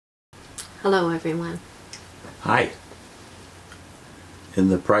Hello, everyone. Hi. In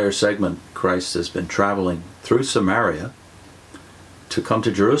the prior segment, Christ has been traveling through Samaria to come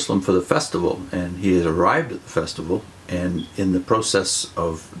to Jerusalem for the festival, and he has arrived at the festival, and in the process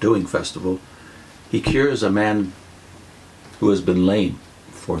of doing festival, he cures a man who has been lame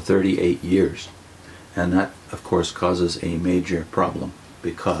for 38 years. And that, of course, causes a major problem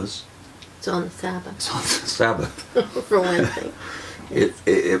because It's on the Sabbath. it's on the Sabbath. For one thing.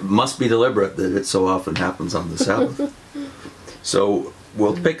 It must be deliberate that it so often happens on the Sabbath. So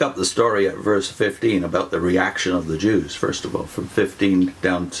we'll pick up the story at verse 15 about the reaction of the Jews, first of all, from 15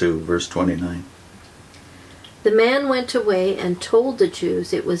 down to verse 29. The man went away and told the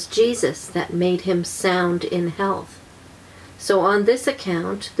Jews it was Jesus that made him sound in health. So on this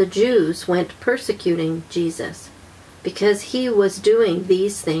account the Jews went persecuting Jesus, because he was doing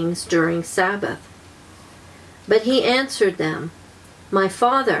these things during Sabbath. But he answered them, "My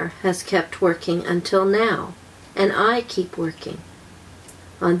Father has kept working until now, and I keep working."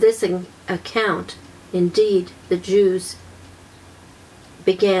 On this account, indeed, the Jews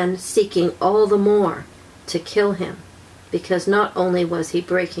began seeking all the more to kill him, because not only was he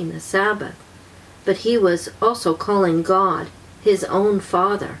breaking the Sabbath, but he was also calling God his own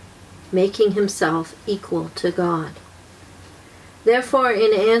Father, making himself equal to God. Therefore,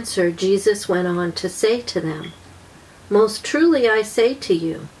 in answer, Jesus went on to say to them, "Most truly I say to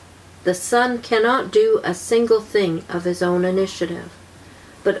you, the Son cannot do a single thing of his own initiative,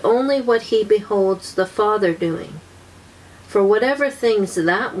 but only what he beholds the Father doing. For whatever things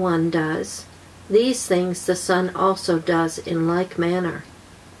that one does, these things the Son also does in like manner.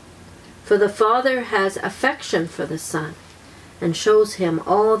 For the Father has affection for the Son, and shows him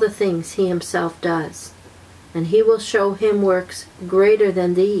all the things he himself does, and he will show him works greater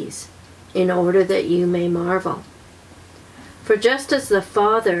than these, in order that you may marvel. For just as the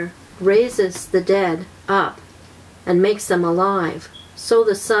Father raises the dead up and makes them alive, so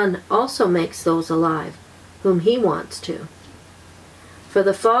the Son also makes those alive whom he wants to. For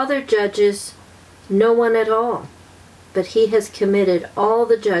the Father judges no one at all, but he has committed all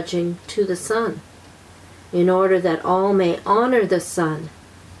the judging to the Son, in order that all may honor the Son,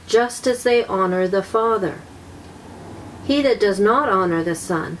 just as they honor the Father. He that does not honor the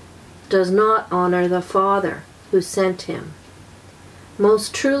Son does not honor the Father who sent him.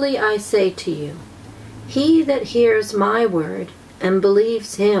 Most truly I say to you, he that hears my word and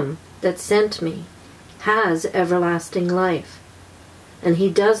believes him that sent me has everlasting life, and he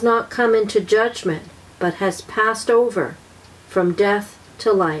does not come into judgment, but has passed over from death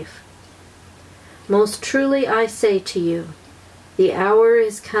to life. Most truly I say to you, the hour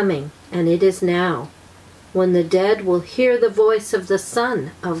is coming, and it is now, when the dead will hear the voice of the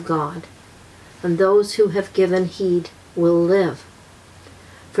Son of God, and those who have given heed will live.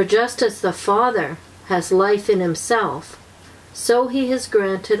 For just as the Father has life in himself, so he has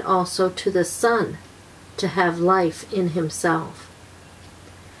granted also to the Son to have life in himself.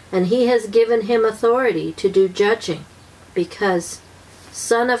 And he has given him authority to do judging, because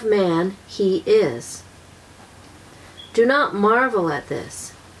Son of Man he is. Do not marvel at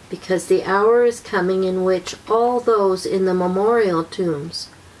this, because the hour is coming in which all those in the memorial tombs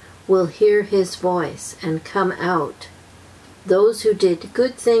will hear his voice and come out, those who did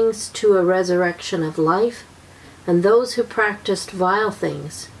good things to a resurrection of life, and those who practiced vile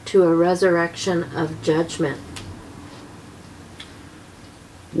things to a resurrection of judgment.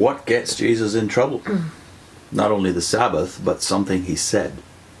 What gets Jesus in trouble? Not only the Sabbath, but something he said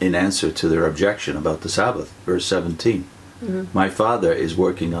in answer to their objection about the Sabbath. Verse 17. My Father is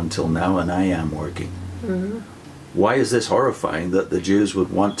working until now, and I am working. Why is this horrifying that the Jews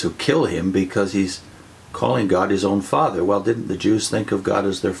would want to kill him because he's calling God his own Father? Well, didn't the Jews think of God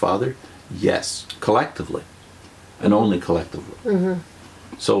as their Father? Yes, collectively, and only collectively.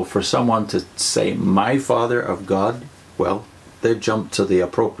 So for someone to say, my Father of God, well, they've jumped to the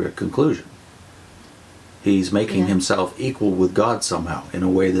appropriate conclusion. He's making himself equal with God somehow, in a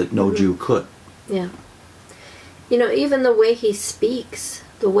way that no Jew could. Yeah. You know, even the way he speaks,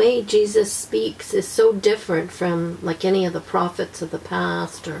 the way Jesus speaks is so different from like any of the prophets of the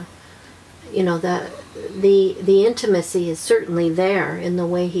past, or, you know, that the intimacy is certainly there in the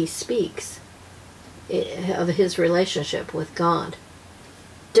way he speaks of his relationship with God.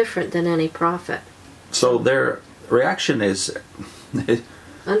 Different than any prophet. So their reaction is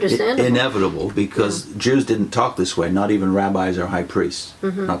understandable, inevitable, because Jews didn't talk this way, not even rabbis or high priests,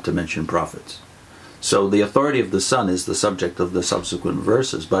 not to mention prophets. So the authority of the Son is the subject of the subsequent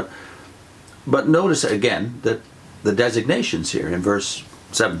verses. But notice again that the designations here in verse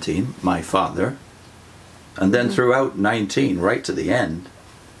 17, my Father, and then throughout 19, right to the end,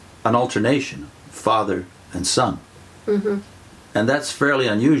 an alternation, Father and Son. Mm-hmm. And that's fairly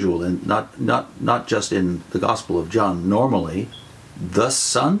unusual, and not just in the Gospel of John. Normally, the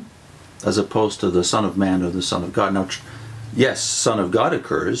Son, as opposed to the Son of Man or the Son of God. Now, yes, Son of God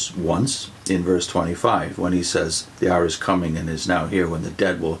occurs once in verse 25 when he says, the hour is coming and is now here when the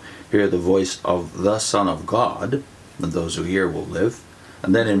dead will hear the voice of the Son of God, and those who hear will live.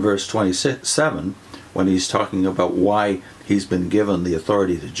 And then in verse 27, when he's talking about why he's been given the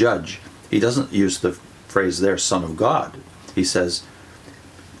authority to judge, he doesn't use the phrase there, Son of God. He says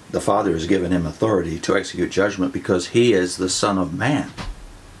the Father has given him authority to execute judgment because he is the Son of Man.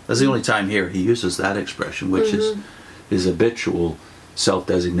 That's the only time here he uses that expression, which is his habitual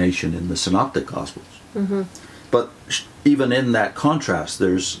self-designation in the Synoptic Gospels. Mm-hmm. But even in that contrast,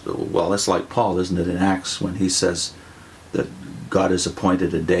 there's, well, it's like Paul, isn't it, in Acts, when he says that God has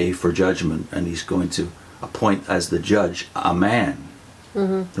appointed a day for judgment, and he's going to appoint as the judge a man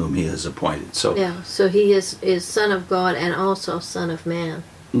whom he has appointed. So yeah, so he is Son of God and also Son of Man.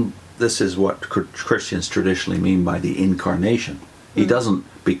 This is what Christians traditionally mean by the incarnation. He doesn't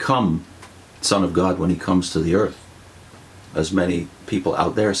become Son of God when he comes to the earth, as many people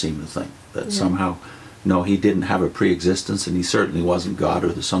out there seem to think, that somehow, no, he didn't have a pre-existence, and he certainly wasn't God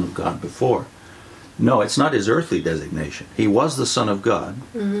or the Son of God before. No, it's not his earthly designation. He was the Son of God.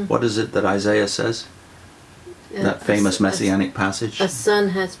 What is it that Isaiah says? That famous messianic passage? A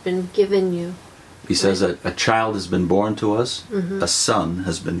son has been given you. He says a child has been born to us, a son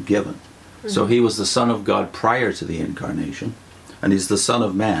has been given. So he was the Son of God prior to the incarnation, and he's the Son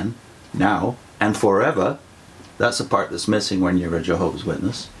of Man now and forever. That's the part that's missing when you're a Jehovah's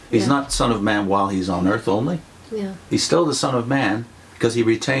Witness. He's not Son of Man while he's on earth only. Yeah. He's still the Son of Man because he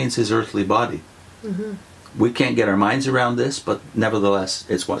retains his earthly body. We can't get our minds around this, but nevertheless,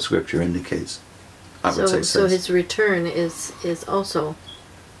 it's what Scripture indicates. I would say so his return is also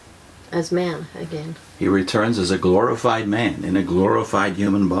as man again. He returns as a glorified man in a glorified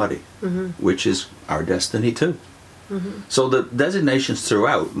human body, which is our destiny too. So the designations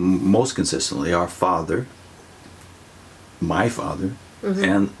throughout, most consistently, are Father, my Father,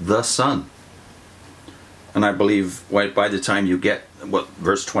 and the Son. And I believe by the time you get,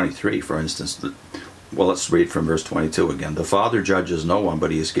 verse 23, for instance, well, let's read from verse 22 again. The Father judges no one,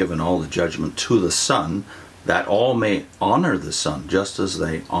 but he has given all the judgment to the Son, that all may honor the Son, just as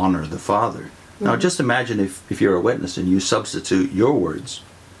they honor the Father. Now, just imagine if you're a witness and you substitute your words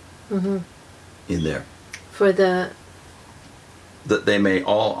in there. For that they may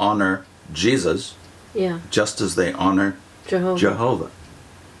all honor Jesus, just as they honor Jehovah.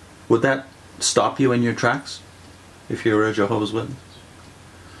 Would that stop you in your tracks if you were a Jehovah's Witness?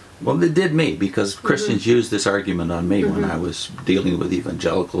 Well, it did me, because Christians used this argument on me when I was dealing with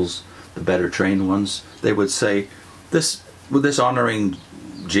evangelicals, the better trained ones. They would say, with this honoring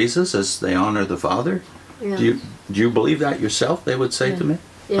Jesus as they honor the Father? Do you believe that yourself? They would say to me.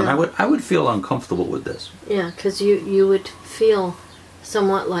 And I would feel uncomfortable with this. Yeah, because you would feel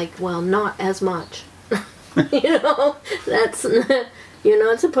somewhat like, well, not as much. That's you're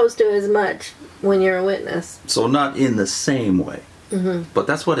not supposed to as much when you're a witness. So not in the same way. But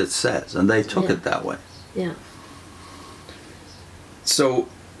that's what it says, and they took it that way. Yeah. So,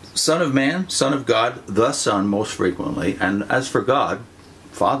 Son of Man, Son of God, the Son most frequently, and as for God,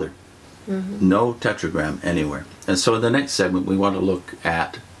 Father. No tetragram anywhere. And so in the next segment we want to look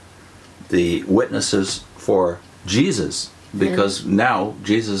at the witnesses for Jesus, because now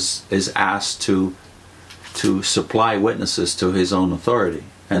Jesus is asked to supply witnesses to his own authority.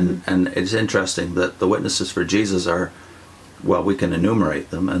 And it's interesting that the witnesses for Jesus are, well, we can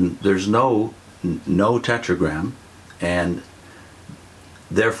enumerate them, and there's no tetragram, and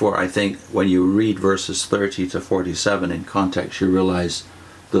therefore I think when you read verses 30 to 47 in context, you realize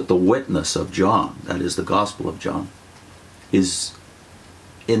that the witness of John, that is the Gospel of John, is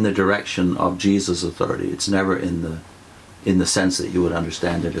in the direction of Jesus' authority. It's never in the sense that you would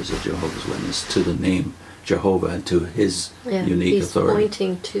understand it as a Jehovah's Witness, to the name Jehovah and to his unique authority. He's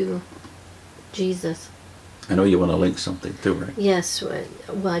pointing to Jesus. I know you want to link something too, right? Yes.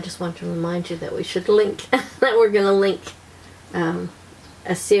 Well, I just want to remind you that we should link, that we're going to link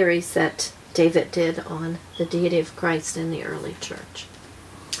a series that David did on the deity of Christ in the early church.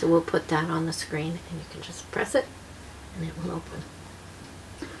 So we'll put that on the screen, and you can just press it, and it will open.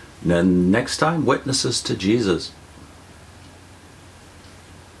 Then next time, witnesses to Jesus.